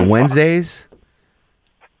we do it on Wednesdays?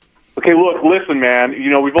 Okay, look, listen, man.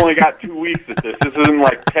 We've only got 2 weeks at this. This isn't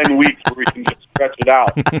like 10 weeks where we can just stretch it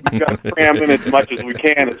out. We've got to cram in as much as we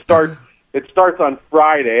can. It starts on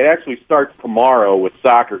Friday. It actually starts tomorrow with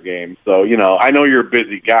soccer games. So, I know you're a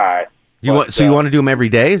busy guy. You want to do them every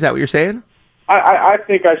day? Is that what you're saying? I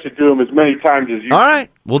think I should do them as many times as you. All right,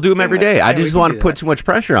 we'll do them every day. I Yeah, we just can want do to put that. too much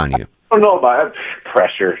pressure on you. I don't know about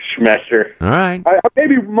pressure, schmesser. All right.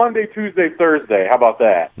 Maybe Monday, Tuesday, Thursday. How about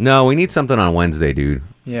that? No, we need something on Wednesday, dude.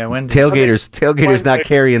 Yeah, when Tailgaters not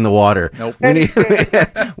carrying the water. Nope.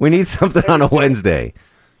 We need something on a Wednesday.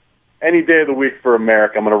 Any day of the week for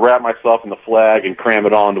America. I'm going to wrap myself in the flag and cram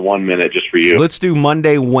it all into 1 minute just for you. Let's do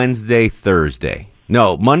Monday, Wednesday, Thursday.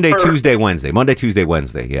 No, Monday, Tuesday, Wednesday. Monday, Tuesday,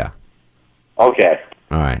 Wednesday. Yeah. Okay.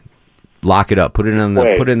 All right. Lock it up. Put it in the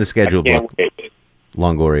Wait, the schedule I can't book. wait.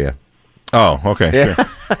 Longoria. Oh, okay. Yeah. Sure.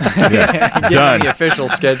 Done. The official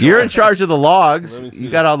schedule. You're in charge of the logs. You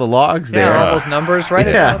got all the logs Yeah, there. all those numbers, right?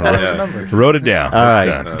 Yeah. All those numbers. Wrote it down. All It's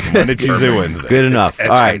right. done. Monday, Tuesday, Wednesday. Good enough. It's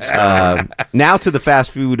All right. etched. Now to the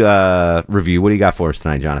fast food review. What do you got for us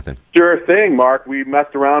tonight, Jonathan? Sure thing, Mark. We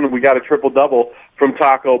messed around and we got a triple-double from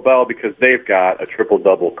Taco Bell because they've got a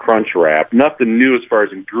triple-double crunch wrap. Nothing new as far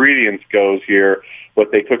as ingredients goes here,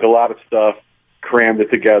 but they took a lot of stuff, crammed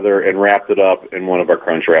it together, and wrapped it up in one of our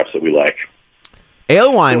crunch wraps that we like.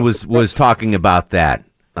 Alewine was talking about that.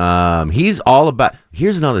 He's all about.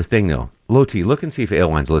 Here's another thing, though. Loti, look and see if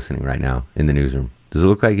Alewine's listening right now in the newsroom. Does it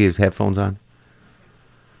look like he has headphones on?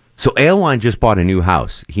 So Alewine just bought a new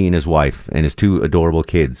house, he and his wife and his 2 adorable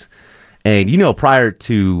kids. And, prior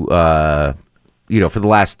to, for the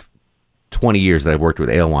last 20 years that I've worked with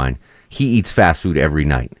Alewine, he eats fast food every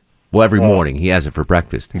night. Well, every morning. He has it for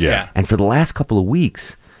breakfast. Yeah. And for the last couple of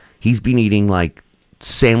weeks, he's been eating, like,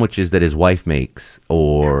 sandwiches that his wife makes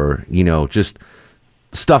or, just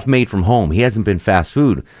stuff made from home. He hasn't been fast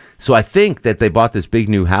food. So I think that they bought this big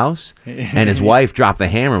new house, and his wife dropped the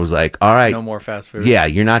hammer and was like, all right. No more fast food. Yeah,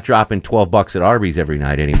 you're not dropping $12 at Arby's every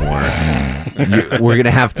night anymore. We're going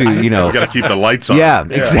to have to, We got to keep the lights on. Yeah,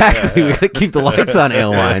 exactly. We got to keep the lights on,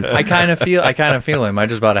 Alewine. I kind of feel him. I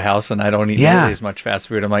just bought a house and I don't eat nearly as much fast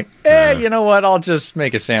food. I'm like, you know what? I'll just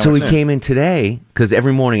make a sandwich. So he came in today because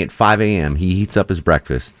every morning at 5 a.m. he heats up his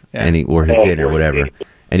breakfast or his dinner, whatever.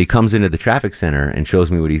 And he comes into the traffic center and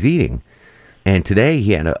shows me what he's eating. And today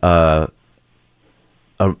he had a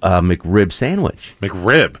McRib sandwich.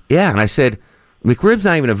 McRib? Yeah, and I said, McRib's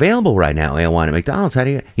not even available right now, Alewine, at McDonald's. How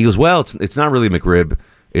do you? He goes, well, it's not really McRib.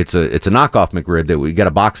 It's a knockoff McRib that we got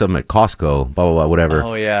a box of them at Costco, blah, blah, blah, whatever.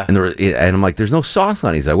 Oh, yeah. And I'm like, there's no sauce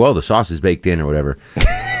on it. He's like, well, the sauce is baked in or whatever.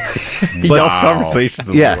 Y'all's conversations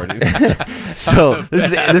in the morning. So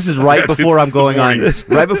this is right before I'm going on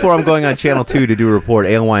Channel 2 to do a report.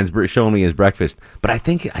 Alewine's showing me his breakfast, but I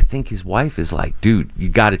think his wife is like, dude, you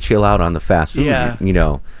got to chill out on the fast food. Yeah.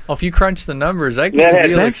 Well, if you crunch the numbers, that gets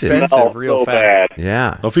real expensive real fast. Bad.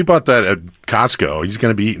 Yeah. Well, if he bought that at Costco, he's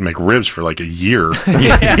going to be eating McRibs for like a year.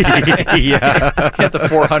 Get the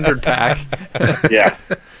 400 pack. Yeah.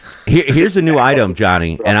 Here's a new item,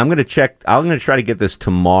 Johnny, and I'm going to check. I'm going to try to get this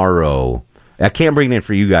tomorrow. I can't bring it in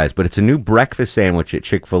for you guys, but it's a new breakfast sandwich at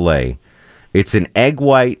Chick-fil-A. It's an egg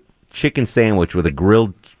white chicken sandwich with a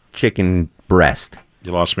grilled chicken breast.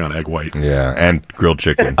 You lost me on egg white. Yeah, and grilled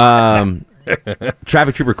chicken.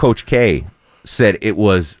 Traffic Trooper Coach K said it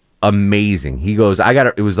was amazing. He goes,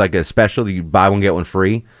 it was like a special. You buy one, get one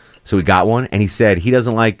free. So we got one, and he said he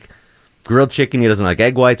doesn't like grilled chicken. He doesn't like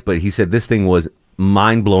egg whites, but he said this thing was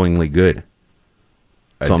mind-blowingly good.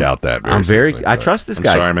 I doubt that. I trust this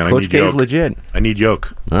guy. Sorry, man. Coach K is legit. I need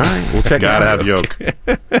yolk. All right, we'll check it out. Gotta have yolk.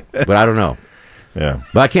 But I don't know. Yeah.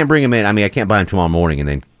 But I can't bring him in. I mean, I can't buy him tomorrow morning and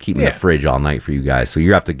then keep him in the fridge all night for you guys. So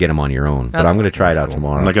you have to get them on your own. But I'm going to try it out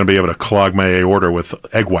tomorrow. I'm not going to be able to clog my order with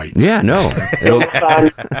egg whites. Yeah, no.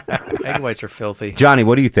 Egg whites are filthy. Johnny,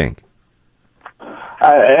 what do you think?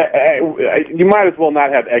 You might as well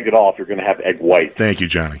not have egg at all if you're going to have egg white. Thank you,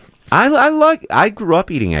 Johnny. I grew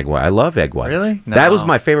up eating egg white. I love egg whites. Really? No. That was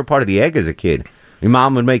my favorite part of the egg as a kid. Your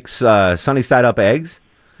mom would make sunny side up eggs.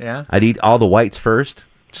 Yeah. I'd eat all the whites first.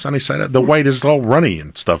 Sunny side up. The white is all runny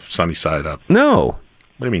and stuff. Sunny side up. No.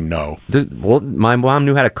 What do you mean no? Well, my mom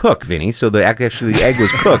knew how to cook, Vinny, so the egg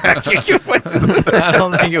was cooked. I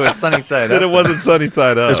don't think it was sunny side up. Then it wasn't sunny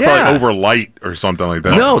side up. It's probably over light or something like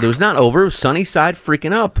that. No, it was not over. It was sunny side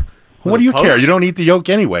freaking up. What do you care? You don't eat the yolk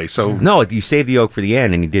anyway, so... No, you save the yolk for the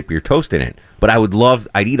end and you dip your toast in it. But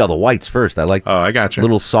I'd eat all the whites first. I like I got you.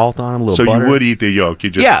 Little salt on them, a little butter. So you would eat the yolk, you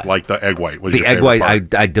just like the egg white. Was the your egg favorite white,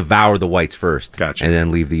 part? I devour the whites first. Gotcha. And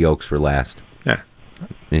then leave the yolks for last. Yeah.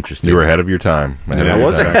 Interesting. You were ahead of your time. I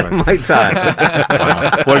was ahead of my time.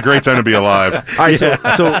 Wow. What a great time to be alive. All right, so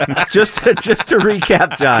just to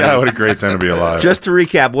recap, Johnny. God, what a great time to be alive. Just to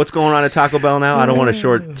recap, what's going on at Taco Bell now? I don't want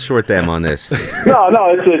to short them on this. No,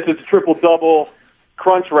 it's a triple-double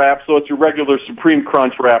crunch wrap, so it's your regular Supreme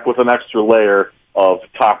Crunch wrap with an extra layer of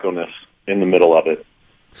taco-ness in the middle of it.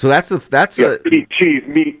 So that's meat,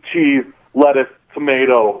 cheese, lettuce,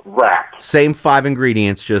 tomato wrap. Same 5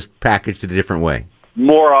 ingredients, just packaged in a different way.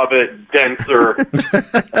 More of it, denser,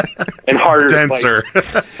 and harder denser.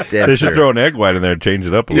 to bite. They should throw an egg white in there and change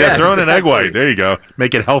it up a little. Yeah, throw in an egg white. There you go.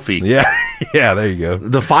 Make it healthy. Yeah, there you go.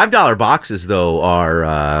 The $5 boxes, though,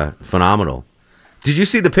 are phenomenal. Did you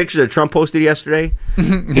see the picture that Trump posted yesterday?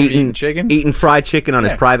 Eating fried chicken on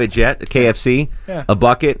his private jet, a KFC, a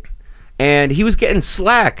bucket. And he was getting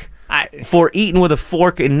slack for eating with a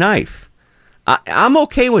fork and knife. I'm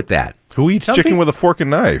okay with that. Who eats chicken with a fork and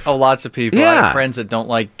knife? Oh, lots of people. I have friends that don't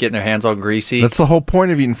like getting their hands all greasy. That's the whole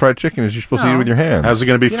point of eating fried chicken is you're supposed to eat it with your hands. How's it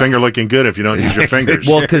going to be finger licking good if you don't use your fingers?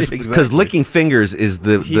 Well, because licking fingers is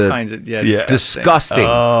he finds it disgusting.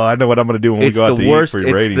 Oh, I know what I'm going to do when we go out to eat for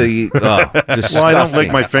your ratings. Well, I don't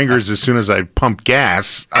lick my fingers as soon as I pump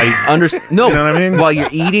gas. I understand. No, you know what I mean? While you're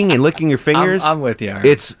eating and licking your fingers, I'm with you. Aaron.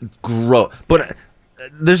 It's gross. But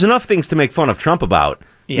there's enough things to make fun of Trump about.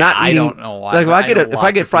 Yeah, not eating, I don't know why. Like if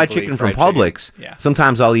I get fried chicken from Publix,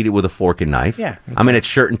 sometimes I'll eat it with a fork and knife. Yeah, I'm in a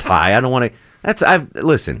shirt and tie. I don't want to.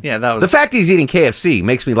 Listen. Yeah, that was the fact he's eating KFC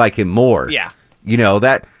makes me like him more. Yeah. You know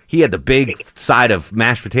that he had the big side of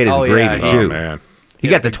mashed potatoes and gravy too. Oh man. He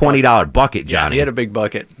got the $20 bucket, Johnny. He had a big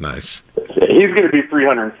bucket. Nice. He's going to be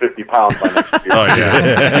 350 pounds by next year. Oh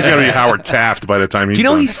yeah, he's going to be Howard Taft by the time he's. Do you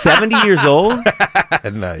know done. he's 70 years old?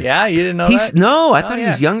 Nice. Yeah, you didn't know that? No, I thought he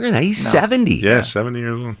was younger than that. He's 70. Yeah, 70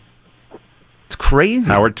 years old. It's crazy.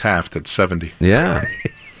 Howard Taft at 70. Yeah.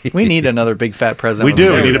 We need another big fat president. We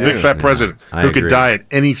do. We need a big fat president I who agree. could die at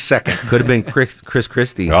any second. Could have been Chris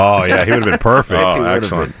Christie. Oh yeah, he would have been perfect. Oh, He would have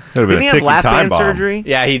excellent. been- would have Didn't been he a have ticking lap time band bomb. surgery?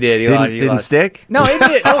 Yeah, he did. He Didn't lost. stick? No, it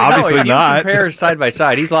did. Oh, Obviously no, if not. You compare side by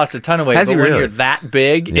side. He's lost a ton of weight. Has but he when really? you're that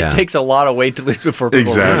big, Yeah. it takes a lot of weight to lose before people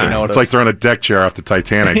Exactly. really notice. It's like throwing a deck chair off the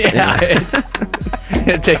Titanic. yeah,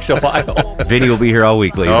 it takes a while. Vinny will be here all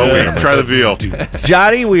week, ladies. Oh, and wait, gentlemen. try the veal.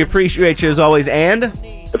 Johnny, we appreciate you as always, and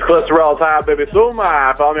It's cholesterol time, baby. So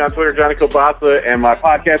follow me on Twitter, Johnny Kilbasa, and my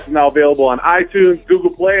podcast is now available on iTunes, Google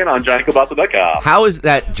Play, and on JohnnyKilbasa.com. how is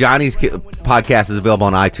that Johnny's podcast is available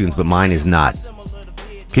on iTunes, but mine is not?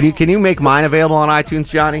 Can you make mine available on iTunes,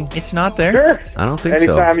 Johnny? It's not there. Sure. I don't think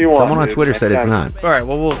Anytime so. you want, Someone on dude. Twitter said it's Anytime. not. All right.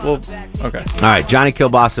 Well, we'll. Okay. All right, Johnny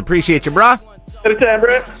Kilbasa, appreciate you, brah. Anytime,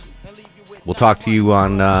 Brett. We'll talk to you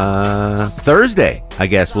on Thursday, I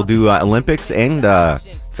guess. We'll do Olympics and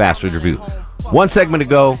Fast Food Review. One segment to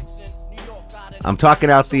go. I'm talking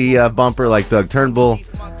out the bumper like Doug Turnbull.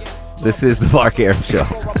 This is the Mark Arum Show.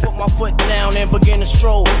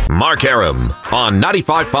 Mark Arum on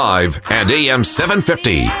 95.5 and AM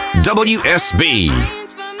 750 WSB.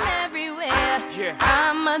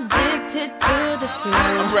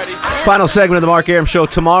 Final segment of the Mark Arum Show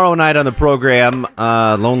tomorrow night on the program.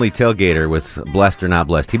 Lonely Tailgater with Blessed or Not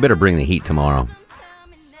Blessed. He better bring the heat tomorrow.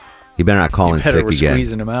 He better not call in sick We're again.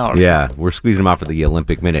 squeezing him out. Yeah, we're squeezing him out for the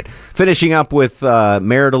Olympic minute. Finishing up with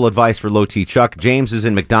marital advice for Low T Chuck. James is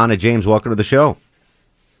in McDonough. James, welcome to the show.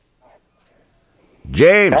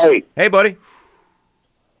 James. Hey, buddy.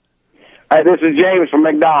 Hey, this is James from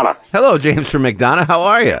McDonough. Hello, James from McDonough. How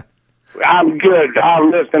are you? I'm good.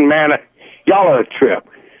 Listen, man, y'all are a trip.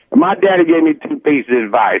 My daddy gave me 2 pieces of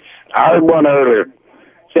advice. I heard one earlier.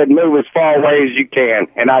 Said move as far away as you can,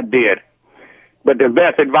 and I did. But the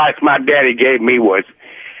best advice my daddy gave me was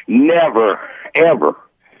never, ever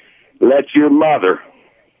let your mother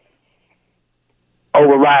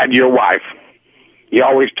override your wife. You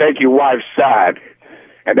always take your wife's side,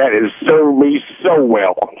 and that has served me so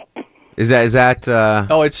well. Is that?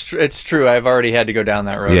 Oh, it's true. I've already had to go down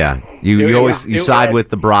that road. Yeah, you always side with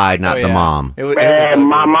the bride, not the mom. Man,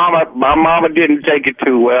 my mama didn't take it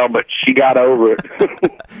too well, but she got over it.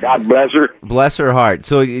 God bless her. Bless her heart.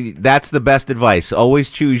 So that's the best advice.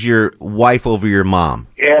 Always choose your wife over your mom.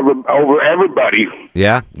 Over everybody.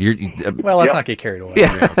 Yeah. Well, let's not get carried away.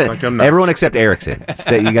 Yeah. Everyone except Erickson.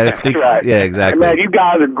 You got to stick. Right. Yeah, exactly. Hey, man, you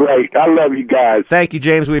guys are great. I love you guys. Thank you,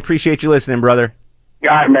 James. We appreciate you listening, brother.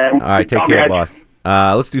 All right, man. All right, take care, boss.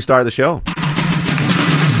 Let's do start of the show.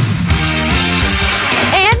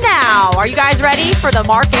 And now, are you guys ready for the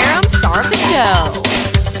Mark Arum star of the show?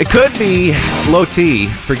 It could be Low T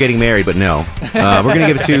for getting married, but no. We're going to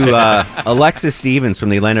give it to Alexis Stevens from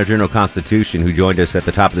the Atlanta Journal-Constitution, who joined us at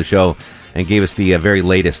the top of the show and gave us the very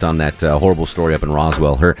latest on that horrible story up in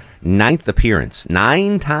Roswell. Her 9th appearance.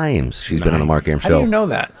 9 times she's been on the Mark Arum How show. do you know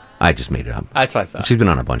that? I just made it up. That's what I thought. She's been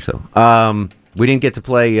on a bunch, though. We didn't get to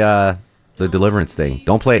play the Deliverance thing.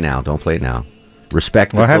 Don't play it now. Don't play it now.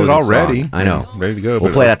 Respect the Well, I had it closing all ready. song. I know. Ready to go. We'll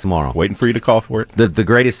but play that tomorrow. Waiting for you to call for it. The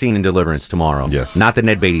greatest scene in Deliverance tomorrow. Yes. Not the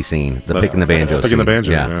Ned Beatty scene. The picking the banjo Picking scene. the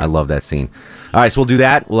banjo, Yeah, yeah. I love that scene. All right, so we'll do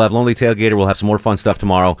that. We'll have Lonely Tailgater. We'll have some more fun stuff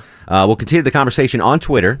tomorrow. We'll continue the conversation on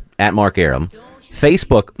Twitter, at Mark Arum,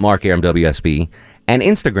 Facebook, Mark Arum WSB, and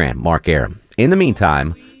Instagram, Mark Arum. In the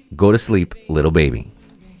meantime, go to sleep, little baby.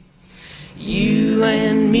 You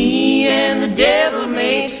and me and the devil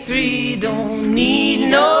makes 3. Don't need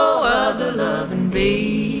no other loving, baby.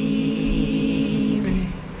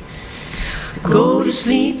 Go to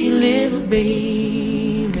sleep, you little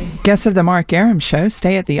baby. Guests of the Mark Arum Show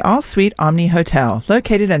stay at the All Suite Omni Hotel,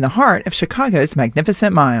 located in the heart of Chicago's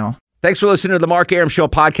Magnificent Mile. Thanks for listening to the Mark Arum Show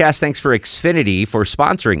podcast. Thanks for Xfinity for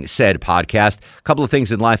sponsoring said podcast. A couple of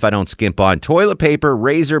things in life I don't skimp on. Toilet paper,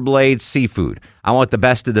 razor blades, seafood. I want the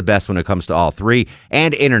best of the best when it comes to all 3.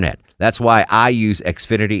 And internet. That's why I use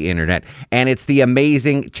Xfinity Internet. And it's the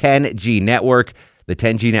amazing 10G network. The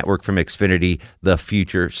 10G network from Xfinity. The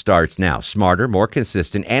future starts now. Smarter, more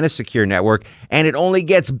consistent, and a secure network. And it only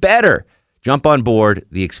gets better. Jump on board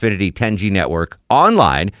the Xfinity 10G network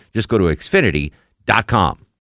online. Just go to Xfinity.com.